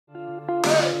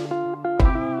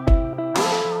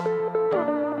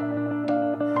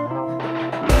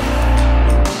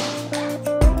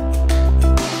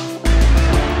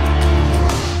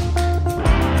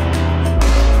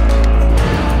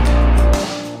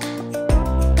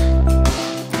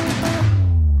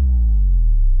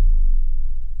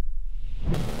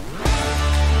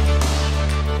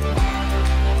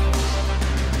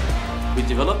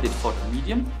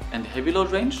and heavy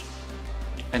load range.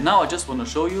 And now I just want to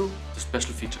show you the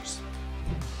special features.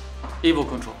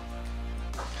 Evocontrol.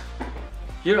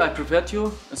 Here I prepared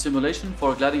you a simulation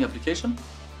for a gliding application.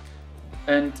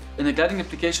 And in a gliding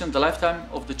application, the lifetime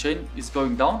of the chain is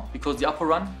going down because the upper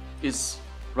run is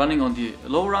running on the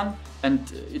lower run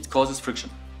and it causes friction.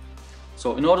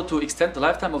 So in order to extend the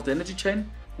lifetime of the energy chain,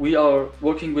 we are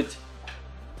working with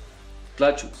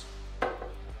glide shoes.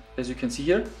 As you can see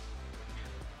here,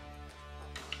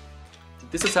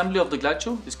 the disassembly of the glide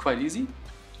shoe is quite easy,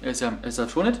 as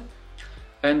I've shown it.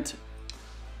 And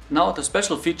now the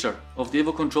special feature of the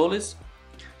Evocontrol is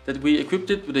that we equipped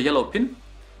it with a yellow pin.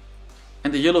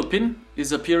 And the yellow pin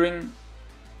is appearing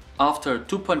after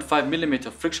 2.5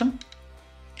 mm friction.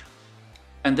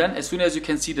 And then as soon as you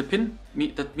can see the pin,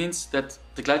 that means that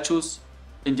the glide shoes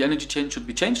in the energy chain should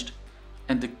be changed.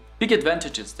 And the big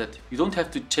advantage is that you don't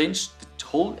have to change the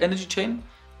whole energy chain.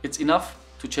 It's enough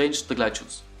to change the glide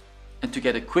shoes and to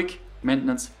get a quick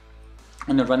maintenance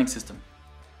on a running system.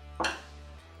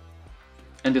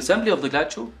 And the assembly of the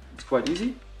glide shoe is quite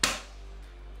easy.